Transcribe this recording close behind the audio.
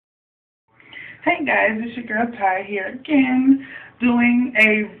Hey guys, it's your girl Ty here again, doing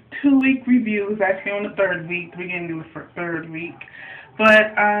a 2-week review. It's actually on the third week, beginning of the third week.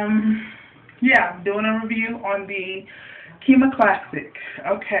 But, yeah, I'm doing a review on the Kima Classic.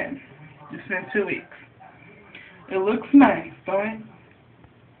 Okay, it's been 2 weeks. It looks nice, don't it?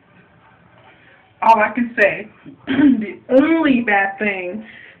 All I can say, the only bad thing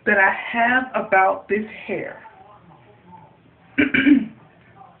that I have about this hair,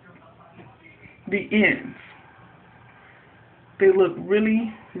 the ends. They look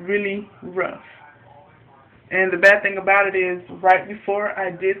really, really rough. And the bad thing about it is, right before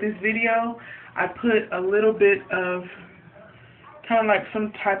I did this video, I put a little bit of kind of like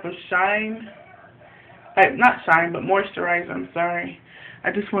some type of shine, like not shine, but moisturizer, I'm sorry.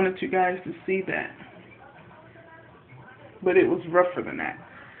 I just wanted you guys to see that. But it was rougher than that.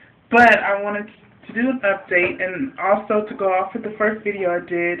 But I wanted to do an update and also to go off with the first video I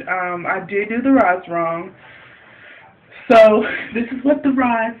did do the rods wrong. So this is what the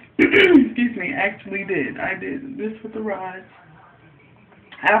rods, excuse me, actually did. I did this with the rods.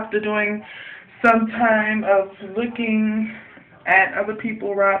 After doing some time of looking at other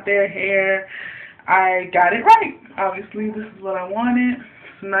people rod their hair, I got it right. Obviously, this is what I wanted.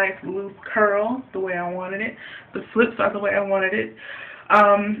 It's a nice loose curl, the way I wanted it. The flips are the way I wanted it.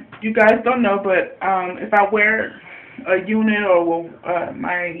 You guys don't know, but if I wear a unit or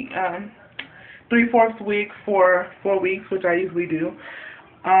my 3/4 week for 4 weeks, which I usually do,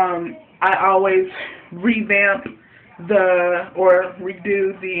 I always revamp or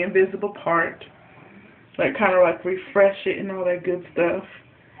redo the invisible part, like kind of like refresh it and all that good stuff.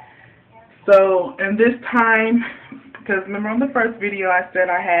 So, and this time, because remember on the first video I said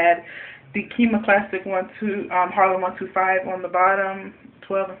I had the Kima Classic Harlem 125 on the bottom,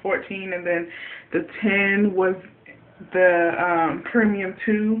 12 and 14, and then the 10 was the Premium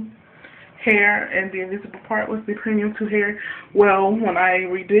 2 hair, and the invisible part was the Premium 2 hair. Well, when I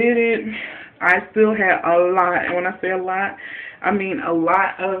redid it, I still had a lot, and when I say a lot, I mean a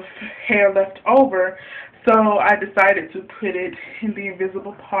lot of hair left over, so I decided to put it in the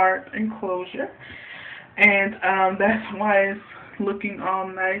invisible part enclosure, and that's why it's looking all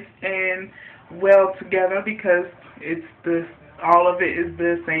nice and well together, because all of it is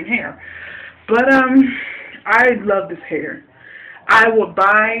the same hair. But I love this hair. I will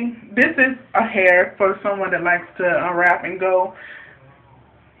buy, this is a hair for someone that likes to unwrap and go.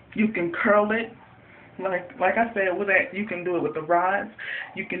 You can curl it, like I said, with that, you can do it with the rods,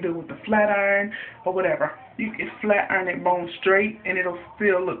 you can do it with the flat iron, or whatever. You can flat iron it bone straight, and it'll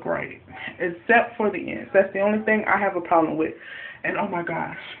still look right, except for the ends. That's the only thing I have a problem with. And oh my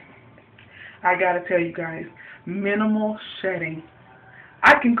gosh, I gotta tell you guys, minimal shedding.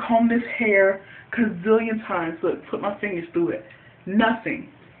 I can comb this hair gazillion times. Look, put my fingers through it. Nothing.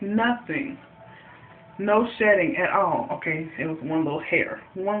 No shedding at all. Okay, it was one little hair.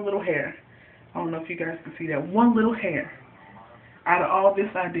 One little hair. I don't know if you guys can see that. One little hair. Out of all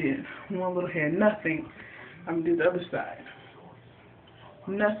this I did, one little hair. Nothing. I'm going to do the other side.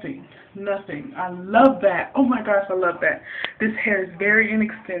 Nothing. I love that. Oh my gosh, I love that. This hair is very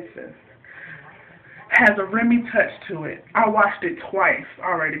inexpensive. Has a Remy touch to it. I washed it twice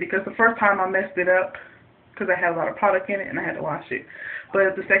already, because the first time I messed it up because I had a lot of product in it and I had to wash it.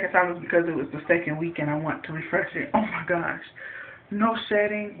 But the second time was because it was the second week and I want to refresh it. Oh my gosh. No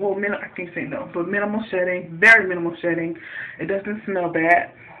shedding. Well, I can't say no, but minimal shedding. Very minimal shedding. It doesn't smell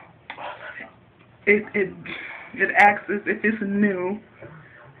bad. Oh, I love it. It acts as if it's new.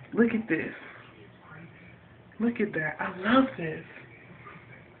 Look at this. Look at that. I love this.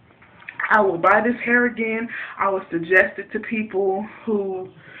 I will buy this hair again. I would suggest it to people who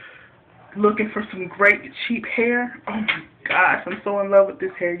looking for some great cheap hair. Oh my gosh, I'm so in love with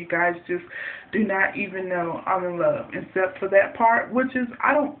this hair. You guys just do not even know I'm in love, except for that part, which is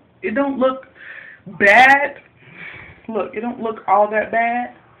it don't look bad. Look, it don't look all that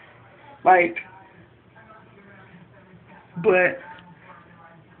bad. Like, but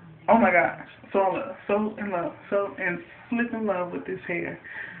oh my gosh, so in love, flipping love with this hair.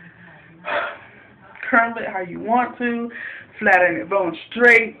 Curl it how you want to, flatten it bone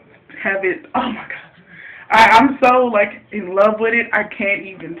straight, have it, oh my gosh. I'm so like in love with it, I can't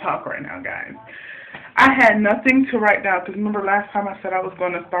even talk right now, guys. I had nothing to write down, because remember last time I said I was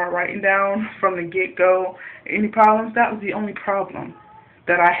going to start writing down from the get-go any problems? That was the only problem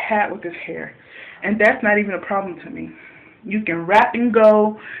that I had with this hair. And that's not even a problem to me. You can wrap and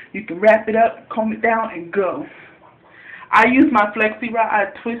go, you can wrap it up, comb it down, and go. I use my flexi rod. I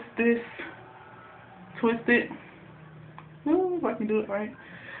twist it. Ooh, if I can do it right.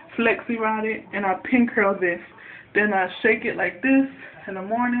 Flexi rod it, and I pin curl this. Then I shake it like this in the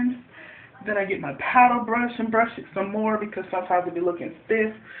morning, Then I get my paddle brush and brush it some more because sometimes it be looking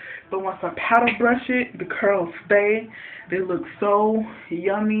stiff. But once I paddle brush it, the curls stay. They look so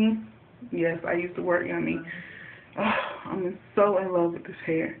yummy. Yes, I use the word yummy. Oh, I'm so in love with this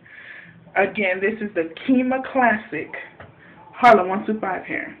hair. Again, this is the Kima Classic Harlem 125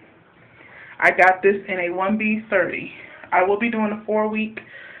 hair. I got this in a 1B30. I will be doing a 4-week,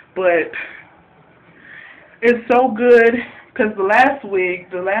 but it's so good because the last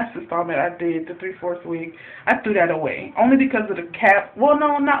installment I did, the 3/4 wig, I threw that away. Only because of the cap. Well,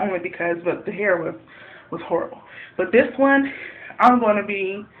 no, not only because, but the hair was horrible. But this one, I'm not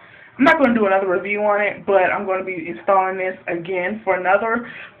going to do another review on it, but I'm going to be installing this again for another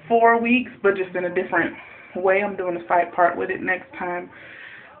 4 weeks, but just in a different way. I'm doing a side part with it next time.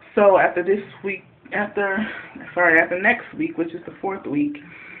 So after next week, which is the 4th week,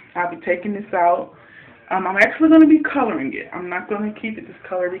 I'll be taking this out. I'm actually going to be coloring it. I'm not going to keep it this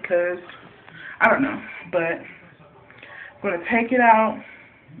color because, I don't know, but I'm going to take it out,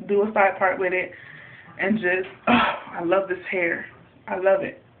 do a side part with it, and just, I love this hair. I love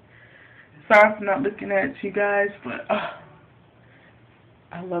it. Sorry for not looking at you guys, but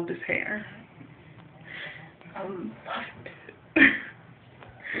I love this hair. I love it.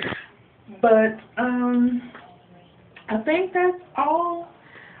 But I think that's all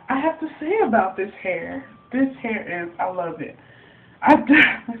I have to say about this hair. This hair I love it.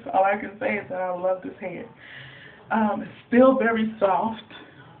 That's all I can say is that I love this hair. It's still very soft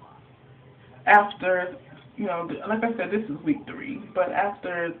after, like I said, this is week 3, but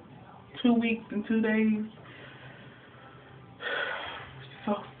after 2 weeks and 2 days,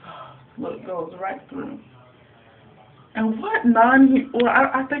 so soft. Look, goes right through. And what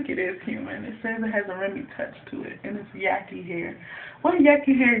I think it is human. It says it has a Remy touch to it, and it's yaki hair. What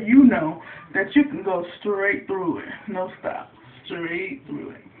yaki hair you know that you can go straight through it, no stop, straight through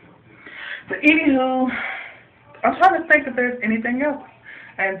it. But anywho, I'm trying to think if there's anything else,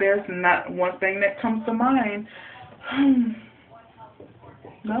 and there's not one thing that comes to mind.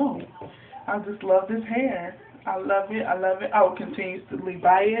 No, I just love this hair. I love it. I love it. I will continuously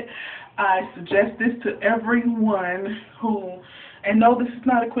buy it. I suggest this to everyone who, and no, this is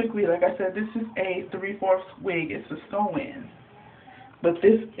not a quick wig. Like I said, this is a 3/4 wig. It's a sew-in. But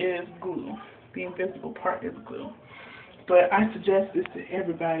this is glue. The invisible part is glue. But I suggest this to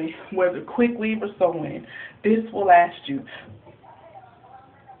everybody, whether quick weave or sew-in. This will last you.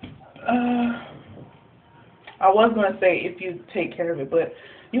 I was going to say if you take care of it, but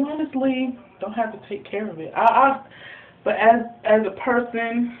you honestly don't have to take care of it. But as a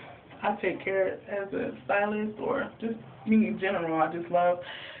person, I take care as a stylist or just me in general. I just love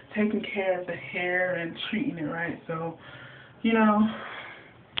taking care of the hair and treating it right. So,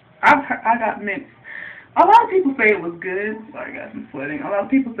 I got mixed. A lot of people say it was good. Sorry guys, I'm sweating. A lot of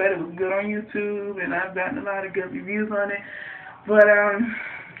people said it was good on YouTube, and I've gotten a lot of good reviews on it. But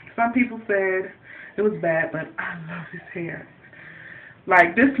some people said it was bad, but I love this hair.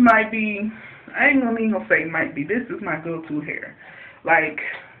 Like, this might be, I ain't even gonna say might be, this is my go-to hair. Like,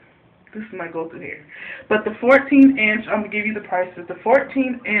 this is my go-to hair. But the 14-inch, I'm gonna give you the prices. The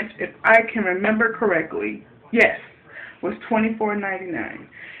 14-inch, if I can remember correctly, yes, was $24.99.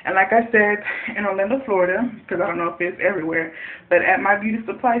 And like I said, in Orlando, Florida, because I don't know if it's everywhere, but at my beauty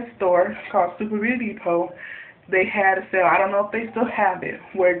supply store called Super Beauty Depot, they had a sale. I don't know if they still have it,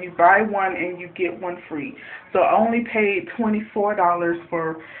 where you buy one and you get one free. So I only paid $24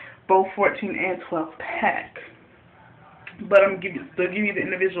 for both 14 and 12 pack. But I'm gonna give you the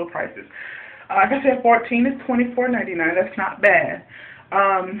individual prices. Like I said, 14 is $24.99. That's not bad.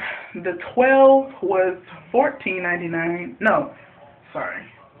 The 12 was $14.99. No, sorry.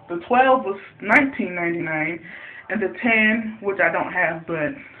 The 12 was $19.99, and the 10, which I don't have,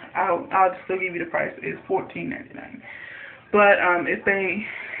 but I'll still give you the price, is $14.99. But if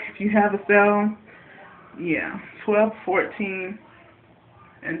you have a sale, yeah, 12, 14,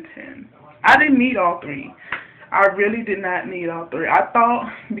 and 10. I didn't need all 3. I really did not need all 3. I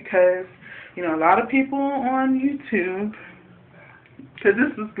thought, because a lot of people on YouTube, because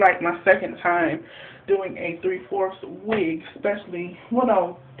this is like my second time doing a 3/4 wig, especially, well,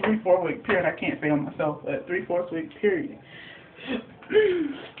 no, 3/4 wig period. I can't say on myself, but 3/4 wig period.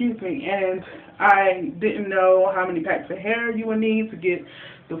 Excuse me. And I didn't know how many packs of hair you would need to get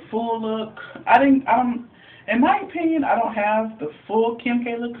the full look. In my opinion, I don't have the full Kim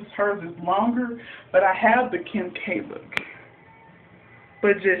K look because hers is longer, but I have the Kim K look,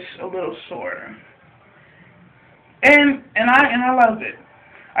 but just a little shorter. And I love it.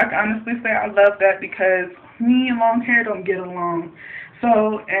 I can honestly say I love that because me and long hair don't get along.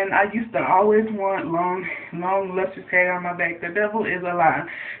 So, and I used to always want long, luscious hair on my back. The devil is a lie.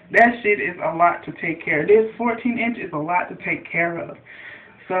 That shit is a lot to take care of. This 14 inch is a lot to take care of.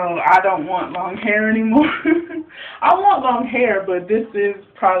 So I don't want long hair anymore. I want long hair, but this is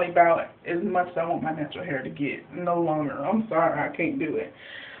probably about as much as I want my natural hair to get. No longer. I'm sorry, I can't do it.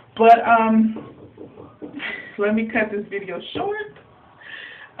 But let me cut this video short.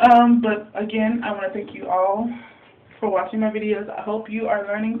 But again, I want to thank you all for watching my videos. I hope you are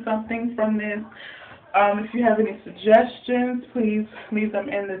learning something from this. If you have any suggestions, please leave them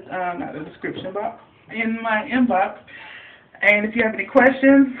in this not the description box, in my inbox. And if you have any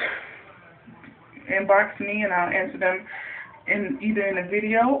questions, inbox me and I'll answer them either in a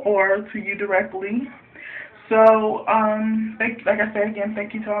video or to you directly. So, like I said again,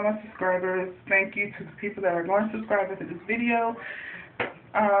 thank you to all my subscribers. Thank you to the people that are going to subscribe to this video.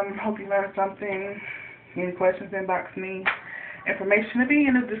 Hope you learned something. Any questions, inbox me. Information will be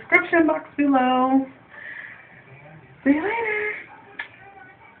in the description box below. See you later.